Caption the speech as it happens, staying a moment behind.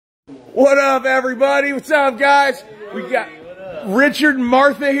What up, everybody? What's up, guys? We got Richard and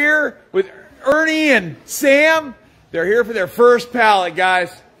Martha here with Ernie and Sam. They're here for their first pallet,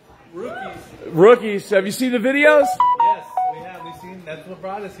 guys. Rookies. Have you seen the videos? Yes, we have. We've seen. That's what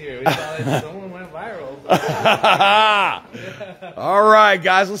brought us here. We saw that someone went viral. All right,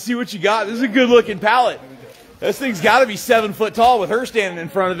 guys. Let's see what you got. This is a good-looking pallet. This thing's got to be 7 foot tall with her standing in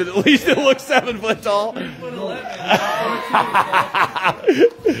front of it. At least it looks 7 foot tall.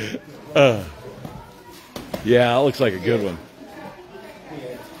 Yeah, that looks like a good one.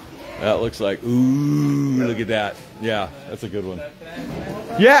 That looks like, ooh, look at that. Yeah, that's a good one.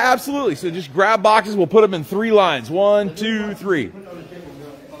 Yeah, absolutely. So just grab boxes. We'll put them in 3 lines. 1, 2, 3.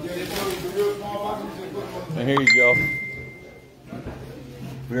 And here you go.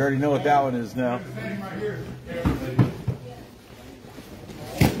 We already know what that one is now.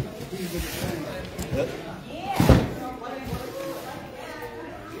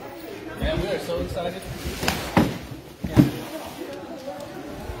 Man, we are so excited.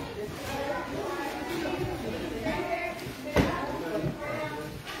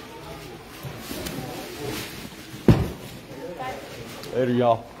 Later,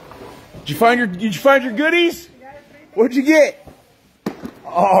 y'all. Did you find your goodies? What'd you get?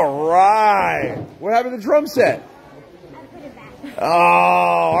 All right. What happened to the drum set? Oh,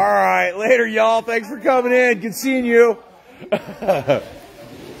 all right. Later, y'all. Thanks for coming in. Good seeing you.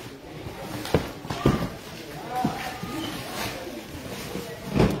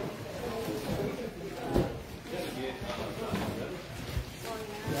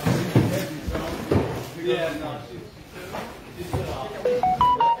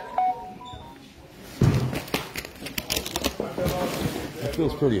 It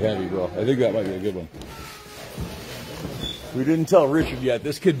feels pretty heavy, bro. I think that might be a good one. We didn't tell Richard yet.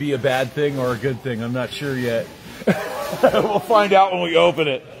 This could be a bad thing or a good thing. I'm not sure yet. We'll find out when we open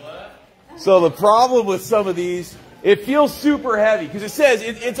it. So the problem with some of these, it feels super heavy because it says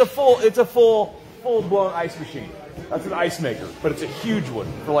it's a full-blown ice machine. That's an ice maker, but it's a huge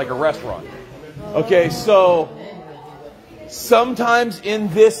one for like a restaurant. Okay, so sometimes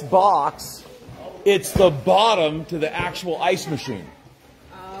in this box, it's the bottom to the actual ice machine.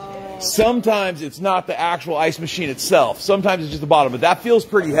 Sometimes it's not the actual ice machine itself. Sometimes it's just the bottom, but that feels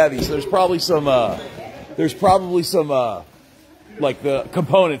pretty heavy. So there's probably some like the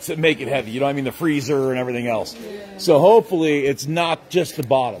components that make it heavy. You know what I mean? The freezer and everything else. So hopefully it's not just the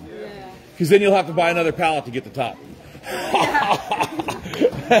bottom, because then you'll have to buy another pallet to get the top.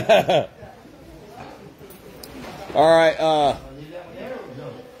 All right,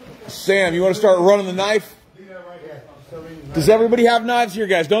 Sam, you want to start running the knife? Does everybody have knives here,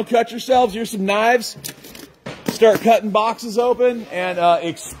 guys? Don't cut yourselves. Here's some knives. Start cutting boxes open and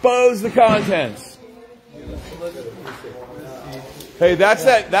expose the contents. Hey, that's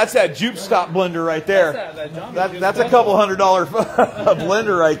that Juke Stop blender right there. That's a couple $100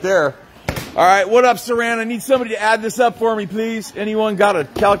 blender right there. All right, what up, Saran? I need somebody to add this up for me, please. Anyone got a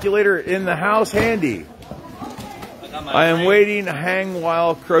calculator in the house handy? I am waiting to hang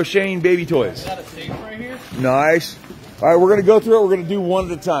while crocheting baby toys. Got a tape right here. Nice. All right, we're going to go through it. We're going to do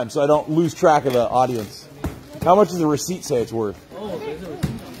one at a time so I don't lose track of the audience. How much does the receipt say it's worth? Oh, there's a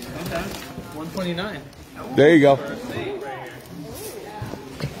receipt. Okay. $129. There you go.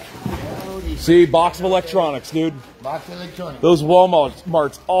 See, box of electronics, dude. Box of electronics. Those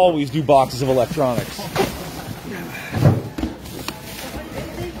Walmarts always do boxes of electronics.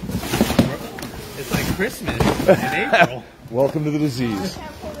 It's like Christmas in April. Welcome to the disease.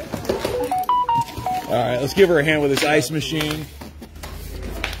 All right, let's give her a hand with this ice machine.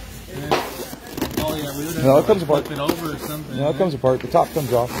 Oh yeah, we would have No, it comes apart. flip it over or something. No, it comes apart. The top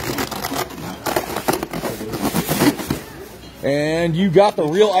comes off. And you got the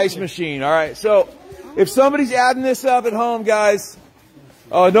real ice machine. All right, so if somebody's adding this up at home, guys,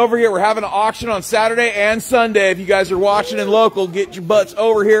 don't forget we're having an auction on Saturday and Sunday. If you guys are watching in local, get your butts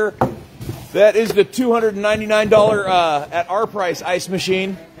over here. That is the $299 at our price ice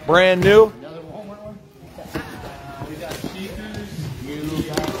machine, brand new.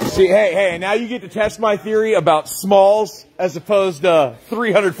 See, hey, now you get to test my theory about smalls as opposed to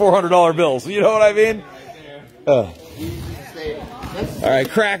 $300, $400 bills. You know what I mean? All right,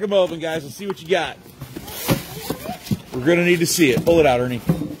 crack them open, guys. Let's see what you got. We're going to need to see it. Pull it out, Ernie.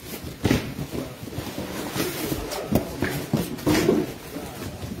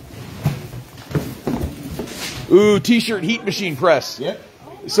 Ooh, t-shirt heat machine press. Yep.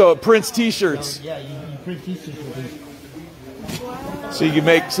 So it prints t-shirts. Yeah, you print t-shirts with these. So you can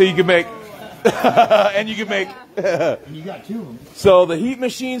make And you can make. And you got 2 of them. So the heat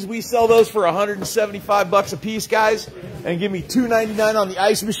machines, we sell those for $175 a piece, guys. And give me $2.99 on the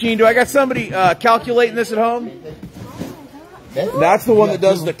ice machine. Do I got somebody calculating this at home? That's the one that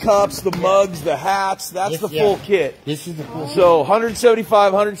does the cups, the mugs, the hats. That's the full kit. This is the full kit. So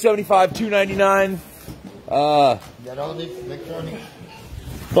 $175, $2.99. Got all these electronics.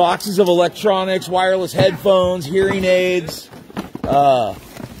 Boxes of electronics, wireless headphones, hearing aids.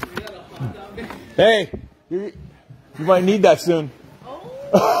 Hey, you might need that soon.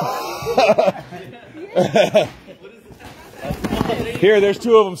 Here, there's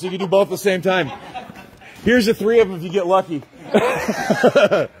 2 of them, so you can do both at the same time. Here's the 3 of them if you get lucky.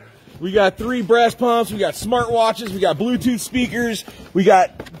 We got 3 breast pumps, we got smartwatches, we got Bluetooth speakers, we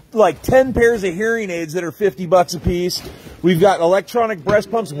got like 10 pairs of hearing aids that are $50 a piece. We've got electronic breast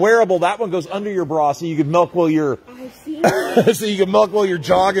pumps, wearable. That one goes under your bra, so you can milk while you're so you can milk while you're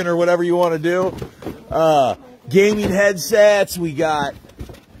jogging or whatever you want to do. Gaming headsets. We got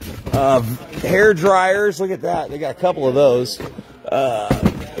hair dryers. Look at that. They got a couple of those.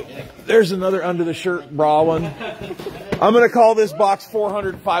 There's another under the shirt bra one. I'm gonna call this box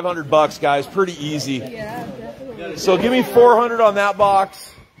 $400, $500, guys. Pretty easy. Yeah, definitely. So give me $400 on that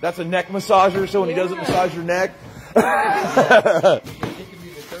box. That's a neck massager, so when he doesn't massage your neck.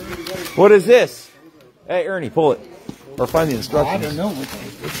 What is this? Hey, Ernie, pull it. Or find the instructions. I don't know what that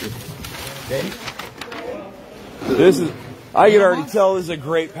is. This is, I can already tell this is a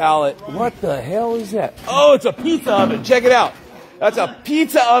great pallet. What the hell is that? Oh, it's a pizza oven. Check it out. That's a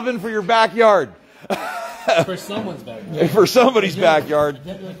pizza oven for your backyard. For someone's backyard. For somebody's backyard.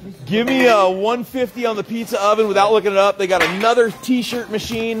 Give me a $150 on the pizza oven without looking it up. They got another t-shirt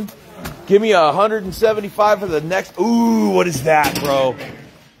machine. Give me a $175 for the next. Ooh, what is that, bro?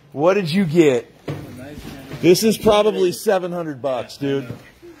 What did you get? This is probably $700, dude.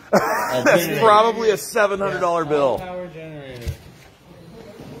 That's probably a $700 bill. Power generator.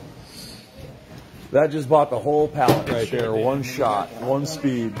 That just bought the whole pallet right there. One shot, one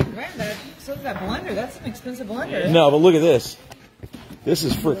speed. Right, but so that blender, that's an expensive blender. No, but look at this. This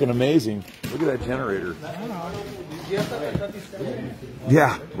is freaking amazing. Look at that generator.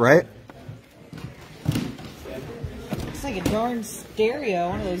 Yeah, right? It's like a darn stereo,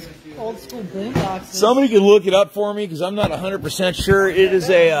 one of those old school boom boxes. Somebody can look it up for me because I'm not 100% sure. It is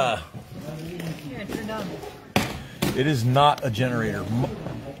a. Yeah, turn down. It is not a generator.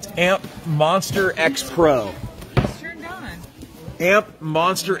 Amp Monster X Pro. It's turned on. Amp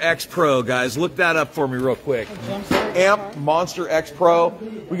Monster X Pro, guys. Look that up for me real quick. Amp Monster X Pro.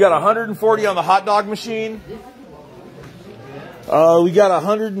 We got 140 on the hot dog machine. We got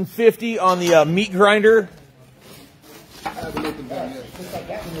 150 on the meat grinder. I'm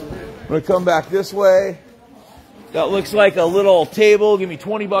going to come back this way. That looks like a little table. Give me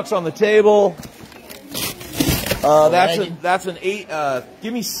 $20 on the table. That's an 8.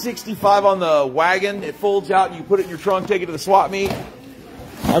 Give me 65 on the wagon. It folds out and you put it in your trunk, take it to the swap meet.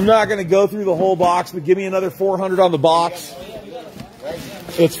 I'm not going to go through the whole box, but give me another $400 on the box.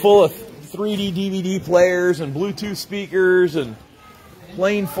 It's full of 3D DVD players and Bluetooth speakers and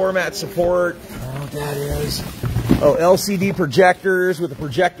plain format support. I don't know what that is. Oh, LCD projectors with the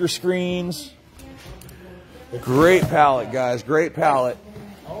projector screens. Great pallet, guys. Great pallet.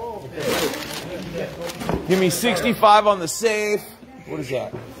 Give me 65 on the safe. What is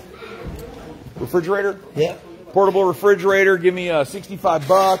that? Refrigerator? Yeah. Portable refrigerator. Give me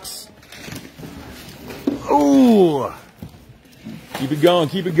 $65. Ooh. Keep it going.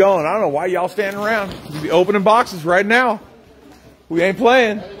 Keep it going. I don't know why y'all standing around. You be opening boxes right now. We ain't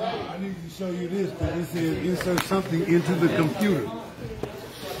playing. I need to show you this because it says insert something into the computer.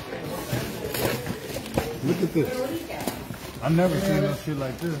 Look at this. I've never seen no shit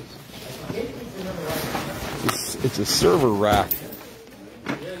like this. It's a server rack.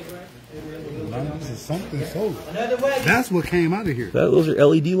 This is something solar. That's what came out of here. Those are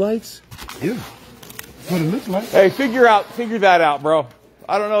LED lights? Yeah. That's what it looks like. Hey, figure that out, bro.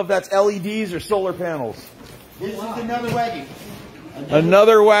 I don't know if that's LEDs or solar panels. This is another wagon.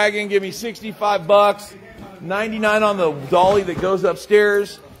 Another wagon, give me $65. 99 on the dolly that goes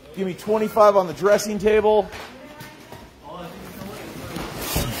upstairs. Give me 25 on the dressing table.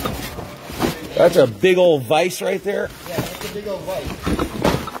 That's a big old vise right there. Yeah, that's a big old vise.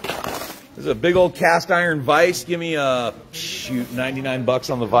 There's a big old cast iron vise. Give me shoot,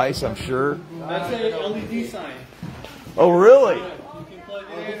 $99 on the vise, I'm sure. That's an LED sign. Oh, really? You can plug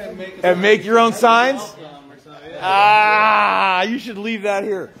it in And make your own signs? Ah, you should leave that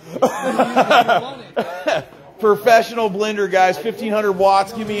here. Professional blender, guys, 1,500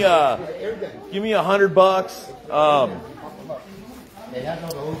 watts. Give me $100. They have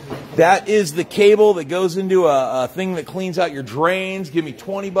no That is the cable that goes into a thing that cleans out your drains. Give me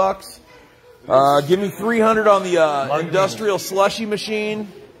 $20. Give me $300 on the industrial slushy machine.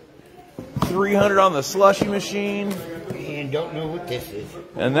 $300 on the slushy machine. And don't know what this is.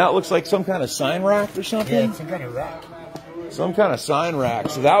 And that looks like some kind of sign rack or something. Yeah, it's some kind of rack. Some kind of sign rack.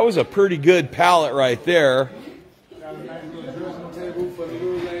 So that was a pretty good pallet right there.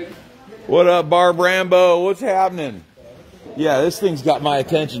 What up, Barb Rambo? What's happening? Yeah, this thing's got my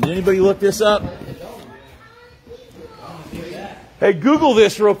attention. Did anybody look this up? Hey, Google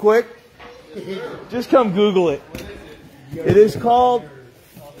this real quick. Just come Google it. It is called...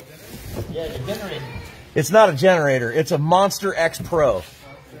 Yeah, the generator. It's not a generator. It's a Monster X Pro.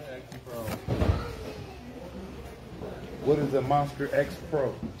 What is a Monster X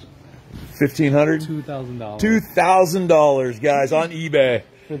Pro? $1,500? $2,000. $2,000, guys, on eBay.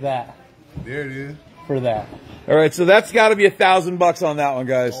 For that. There it is. For that. All right, so that's got to be $1,000 on that one,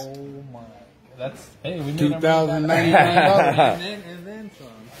 guys. Oh my. That's, hey, we made $2,099. and then some.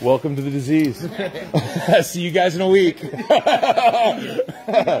 Welcome to the disease. See you guys in a week. About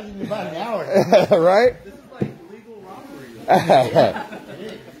an hour. Right? This is like legal robbery.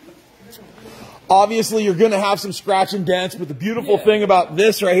 Obviously, you're going to have some scratch and dents, but the beautiful thing about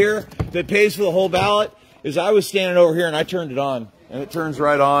this right here that pays for the whole ballot is I was standing over here and I turned it on, and it turns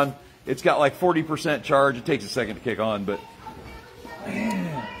right on. It's got like 40% charge. It takes a second to kick on, but I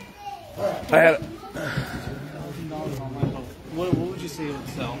had. What would you say it would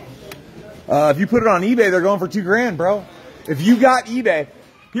sell? If you put it on eBay, they're going for $2,000, bro. If you got eBay,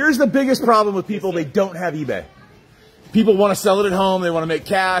 here's the biggest problem with people: they don't have eBay. People want to sell it at home. They want to make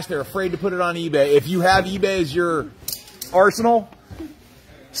cash. They're afraid to put it on eBay. If you have eBay as your arsenal,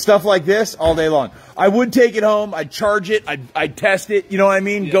 stuff like this all day long. I would take it home. I'd charge it. I'd test it. You know what I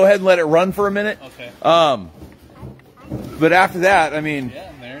mean? Yeah. Go ahead and let it run for a minute. Okay. But after that, I mean. Yeah,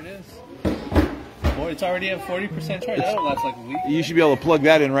 there it is. Boy, it's already at 40% charge. That'll last like a week. You should be able to plug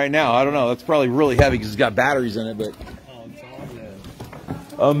that in right now. I don't know. That's probably really heavy because it's got batteries in it. But Oh, it's all good.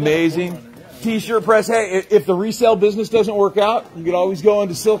 Amazing. T-shirt press. Hey, if the resale business doesn't work out, you could always go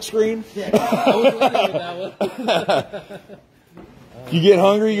into Silkscreen. You get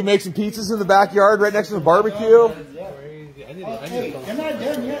hungry, you can make some pizzas in the backyard right next to the barbecue. Hey, I'm not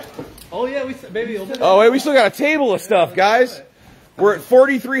done yet. Oh yeah, baby. Oh wait, we still got a table of stuff, guys. We're at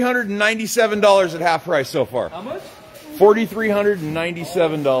 $4,397 at half price so far. How much?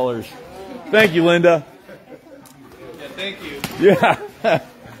 $4,397. Thank you, Linda. Yeah, thank you. Yeah.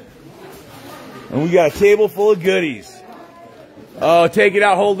 And we got a table full of goodies. Oh, take it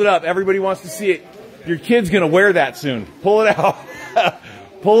out, hold it up. Everybody wants to see it. Your kid's going to wear that soon. Pull it out.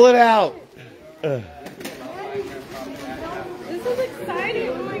 Pull it out. This is exciting.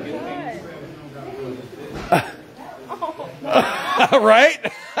 Oh my god. Right?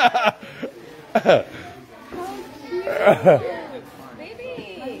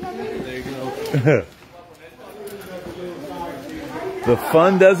 Baby. There you go. The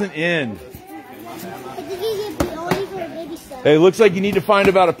fun doesn't end. Hey, looks like you need to find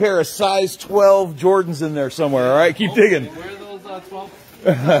about a pair of size 12 Jordans in there somewhere, all right? Keep digging. Where are those $12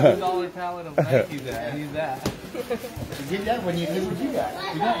 pallet of Nikes at? I need that. You did that when you did what you got.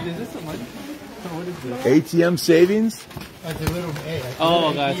 Is this some money? What is this? ATM savings. That's a little, hey,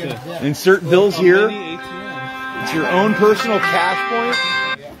 Oh, gotcha. Insert bills here. Mini ATM. It's your own personal cash point.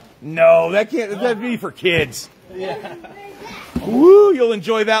 No, that can't. That'd be for kids. Yeah. Woo! You'll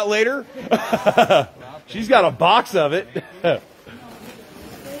enjoy that later. She's got a box of it. See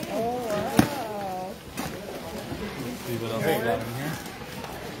what else we got in here.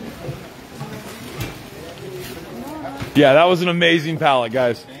 Yeah, that was an amazing pallet,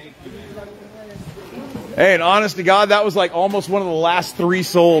 guys. Hey, and honest to God, that was like almost one of the last 3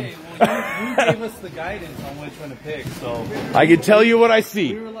 sold. Hey, well, you gave us the guidance on which one to pick, so I can tell you what I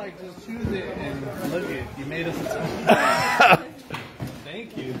see. we were like, just choose it and look it. You made us a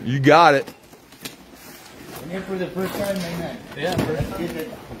Thank you. You got it. I'm here for the first time, man. Yeah. Let's get it.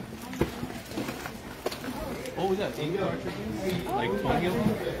 What was that? 8 cartridges? Like 20 of them?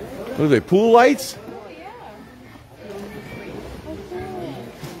 What are they, pool lights?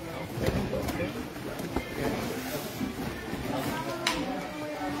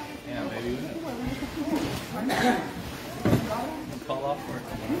 Yeah, maybe. Call off for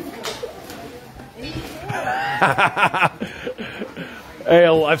Hey,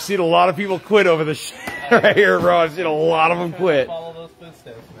 I've seen a lot of people quit over the shit right here, bro. I've seen a lot of them quit. Follow those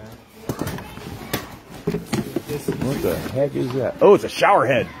footsteps, man. What the heck is that? Oh, it's a shower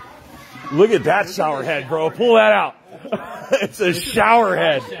head. Look at that shower head, bro. Pull that out. It's a shower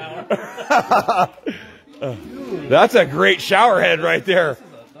head. That's a great shower head right there. This is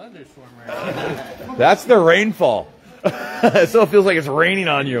a thunder That's the rainfall. It still feels like it's raining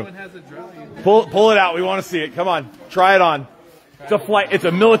on you. Pull it out. We want to see it. Come on. Try it on. It's a flight. It's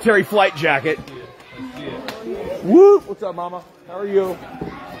a military flight jacket. Woo! What's up, Mama? How are you?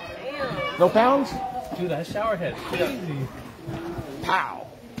 No pounds? Dude, that shower head. Pow!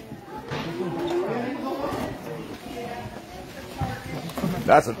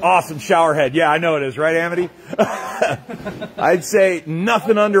 That's an awesome shower head. Yeah, I know it is, right, Amity? I'd say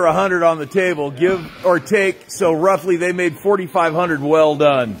nothing under 100 on the table, give or take, so roughly they made 4,500 well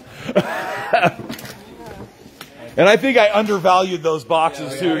done. And I think I undervalued those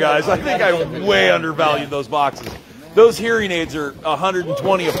boxes too, guys. I think I way undervalued those boxes. Those hearing aids are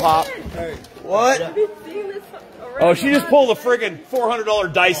 120 a pop. What? Oh, she just pulled a friggin'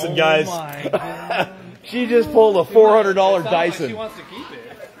 $400 Dyson, guys. She just pulled a $400 Dyson. She wants to keep it.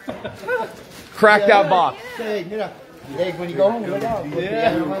 Cracked out box. Hey, when you go home, look out.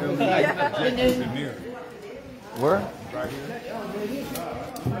 Where?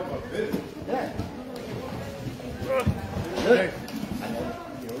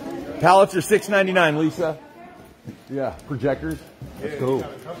 Pallets are $6.99, Lisa. Yeah, projectors. Let's go.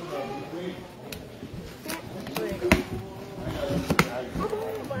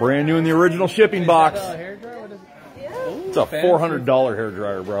 Brand new in the original shipping box. It's a $400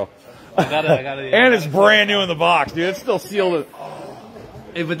 hairdryer, bro. I gotta, and it's brand new in the box, dude. It's still sealed.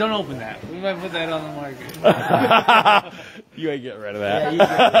 Hey, but don't open that. We might put that on the market. You ain't getting rid of that.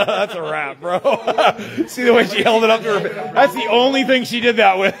 That's a wrap, bro. See the way she held it up to her. That's the only thing she did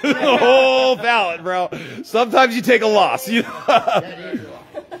that with. The whole pallet, bro. Sometimes you take a loss. You know?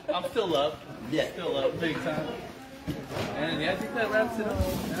 I'm still up. Yeah. Still up big time. And yeah, I think that wraps it up.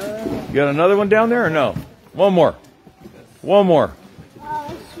 You got another one down there or no? One more. One more.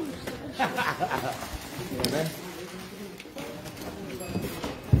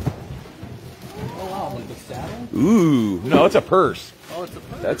 Ooh, no, it's a purse. Oh, it's a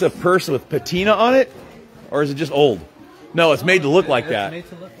purse. That's a purse with patina on it? Or is it just old? No, it's made to look like that. Made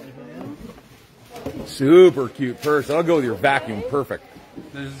to look like that. Super cute purse. That'll go with your vacuum. Perfect.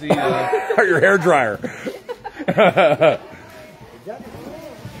 There's the, Or your hair dryer.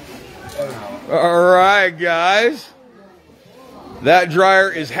 All right, guys. That dryer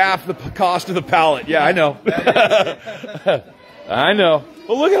is half the cost of the pallet. Yeah, I know. I know.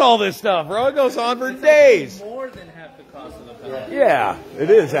 But look at all this stuff, bro. It goes on for days. more than half the cost of the pallet. Yeah,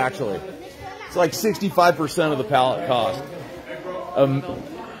 it is actually. It's like 65% of the pallet cost.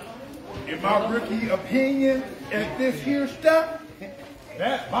 In my rookie opinion, at this here stuff,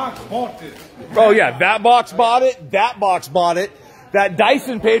 that box bought this. Oh yeah, that box bought it. That box bought it. That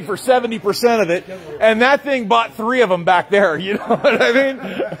Dyson paid for 70% of it, and that thing bought 3 of them back there. You know what I mean?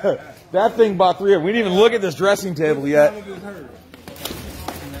 That thing bought 3 of them. We didn't even look at this dressing table yet.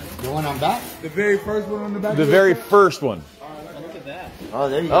 The one on back? The very first one on the back. The very first one. Look at that. Oh,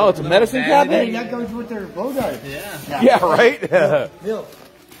 there you go. Oh, it's a medicine Hey, cabinet? that goes with their blow dart. Yeah. Yeah, right? Bill.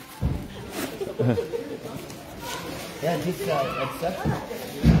 Yeah, just accept it.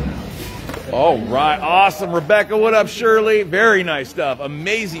 All right. Awesome. Rebecca, what up, Shirley? Very nice stuff.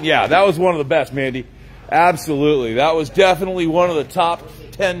 Amazing. Yeah, that was one of the best, Mandy. Absolutely. That was definitely one of the top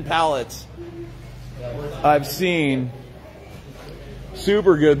 10 pallets I've seen.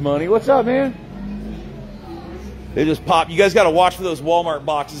 Super good money. What's up, man? They just pop. You guys got to watch for those Walmart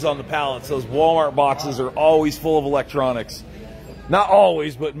boxes on the pallets. Those Walmart boxes are always full of electronics. Not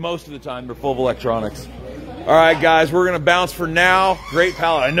always, but most of the time they're full of electronics. All right, guys, we're going to bounce for now. Great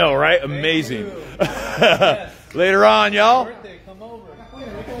pallet. I know, right? Amazing. Later on, y'all.